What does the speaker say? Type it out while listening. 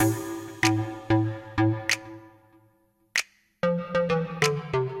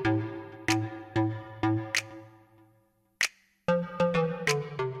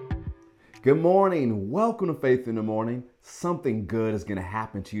Good morning. Welcome to Faith in the Morning. Something good is going to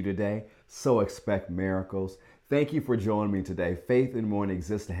happen to you today, so expect miracles. Thank you for joining me today. Faith in the Morning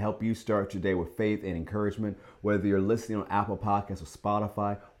exists to help you start your day with faith and encouragement. Whether you're listening on Apple Podcasts or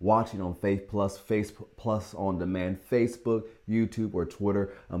Spotify, watching on Faith Plus, Facebook Plus on Demand, Facebook, YouTube, or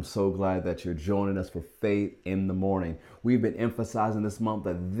Twitter, I'm so glad that you're joining us for Faith in the Morning. We've been emphasizing this month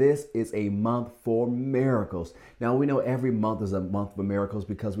that this is a month for miracles. Now, we know every month is a month for miracles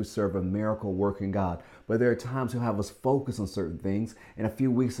because we serve a miracle working God. But there are times He'll have us focus on certain things. And a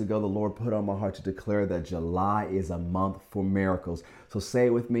few weeks ago, the Lord put on my heart to declare that July is a month for miracles. So say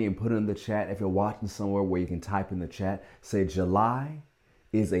it with me and put it in the chat. If you're watching somewhere where you can type in the chat, say July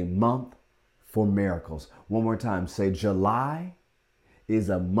is a month for miracles. One more time, say July is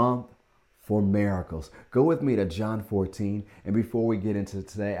a month for miracles. Go with me to John 14. And before we get into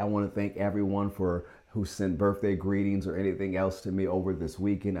today, I want to thank everyone who sent birthday greetings or anything else to me over this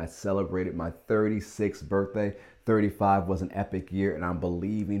weekend. I celebrated my 36th birthday. 35 was an epic year, and I'm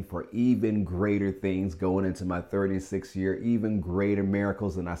believing for even greater things going into my 36th year, even greater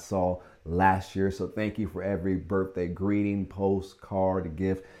miracles than I saw last year. So thank you for every birthday greeting, postcard,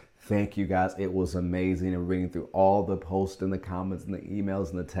 gift. Thank you guys. It was amazing. And reading through all the posts and the comments and the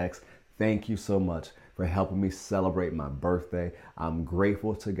emails and the texts. Thank you so much for helping me celebrate my birthday. I'm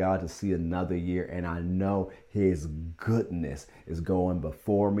grateful to God to see another year, and I know His goodness is going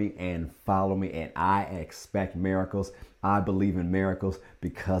before me and follow me, and I expect miracles. I believe in miracles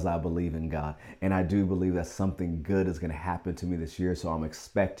because I believe in God, and I do believe that something good is going to happen to me this year, so I'm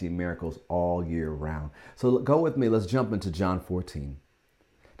expecting miracles all year round. So go with me. Let's jump into John 14.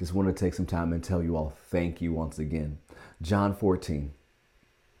 Just want to take some time and tell you all thank you once again. John 14.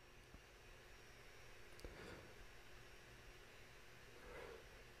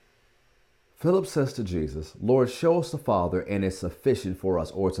 Philip says to Jesus, Lord, show us the Father, and it's sufficient for us,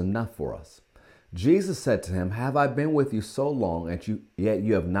 or it's enough for us. Jesus said to him, Have I been with you so long, and yet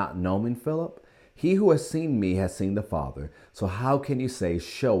you have not known me, Philip? He who has seen me has seen the Father. So how can you say,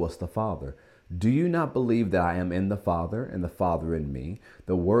 Show us the Father? Do you not believe that I am in the Father, and the Father in me?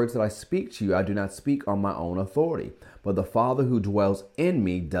 The words that I speak to you, I do not speak on my own authority, but the Father who dwells in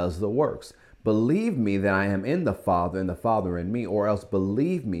me does the works. Believe me that I am in the Father and the Father in me, or else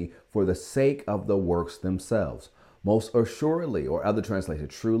believe me for the sake of the works themselves. Most assuredly, or other translation,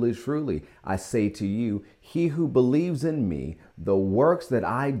 truly, truly, I say to you, he who believes in me, the works that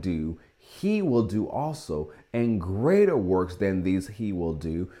I do, he will do also, and greater works than these he will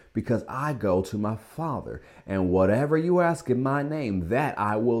do, because I go to my Father. And whatever you ask in my name, that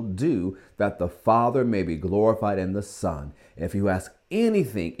I will do, that the Father may be glorified in the Son. If you ask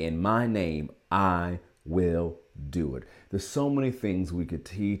anything in my name, I will do it. There's so many things we could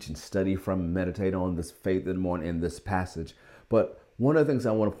teach and study from and meditate on this faith in the morning in this passage. But one of the things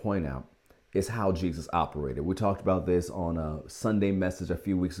I want to point out is how Jesus operated. We talked about this on a Sunday message a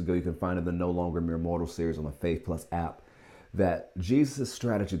few weeks ago. You can find it in the No Longer Mere Mortal series on the Faith Plus app. That Jesus'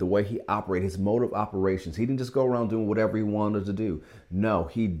 strategy, the way he operated, his mode of operations, he didn't just go around doing whatever he wanted to do. No,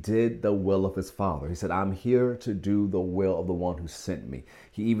 he did the will of his Father. He said, I'm here to do the will of the one who sent me.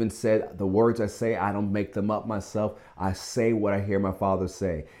 He even said, the words I say, I don't make them up myself. I say what I hear my Father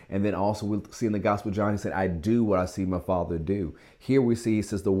say. And then also we see in the Gospel of John, he said, I do what I see my Father do. Here we see, he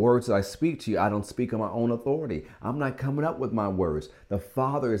says, the words that I speak to you, I don't speak on my own authority. I'm not coming up with my words. The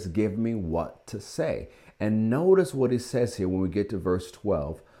Father is giving me what to say. And notice what he says here when we get to verse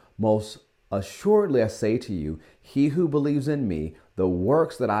 12. Most assuredly I say to you, he who believes in me, the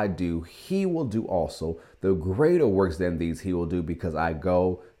works that I do, he will do also. The greater works than these he will do, because I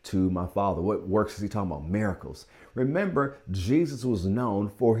go to my Father. What works is he talking about? Miracles. Remember, Jesus was known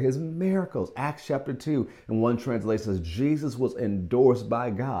for his miracles. Acts chapter 2, in one translation says, Jesus was endorsed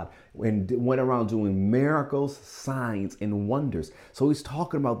by God and went around doing miracles, signs, and wonders. So he's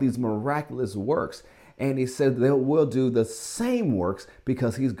talking about these miraculous works. And he said they will do the same works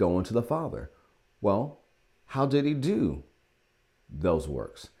because he's going to the Father. Well, how did he do those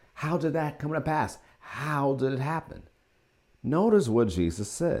works? How did that come to pass? How did it happen? Notice what Jesus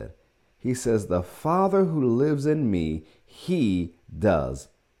said. He says, the Father who lives in me, he does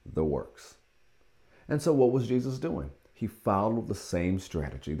the works. And so what was Jesus doing? He followed the same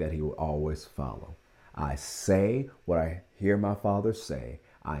strategy that he would always follow. I say what I hear my Father say.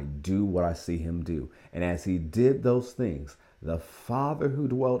 I do what I see him do. And as he did those things, the Father who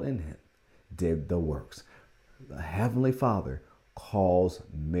dwelt in him did the works. The Heavenly Father calls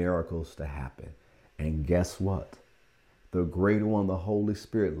miracles to happen. And guess what? The greater one, the Holy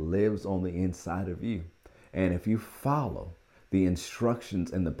Spirit, lives on the inside of you. And if you follow the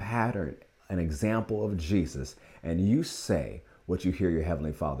instructions and the pattern, an example of Jesus, and you say what you hear your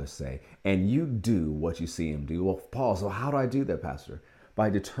Heavenly Father say, and you do what you see Him do. Well, Paul, so how do I do that, Pastor? By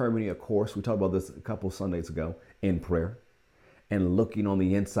determining a course. We talked about this a couple Sundays ago in prayer, and looking on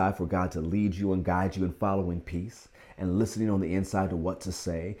the inside for God to lead you and guide you in following peace, and listening on the inside to what to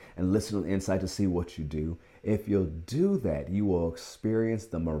say, and listening on the inside to see what you do. If you'll do that, you will experience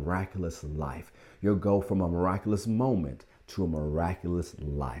the miraculous life. You'll go from a miraculous moment to a miraculous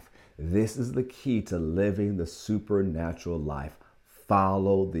life. This is the key to living the supernatural life.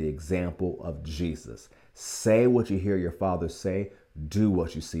 Follow the example of Jesus. Say what you hear your Father say. Do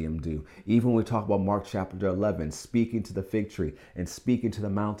what you see Him do. Even when we talk about Mark chapter 11, speaking to the fig tree and speaking to the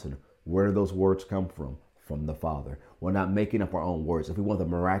mountain, where do those words come from? From the Father. We're not making up our own words. If we want the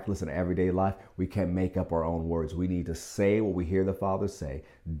miraculous in everyday life, we can't make up our own words. We need to say what we hear the Father say,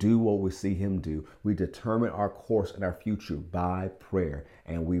 do what we see Him do. We determine our course and our future by prayer,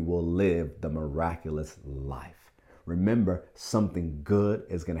 and we will live the miraculous life. Remember, something good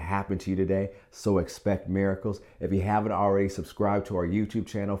is going to happen to you today, so expect miracles. If you haven't already, subscribe to our YouTube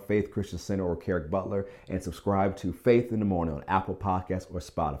channel, Faith Christian Center or Carrick Butler, and subscribe to Faith in the Morning on Apple Podcasts or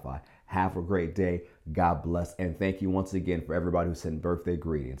Spotify. Have a great day. God bless. And thank you once again for everybody who sent birthday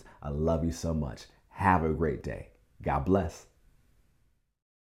greetings. I love you so much. Have a great day. God bless.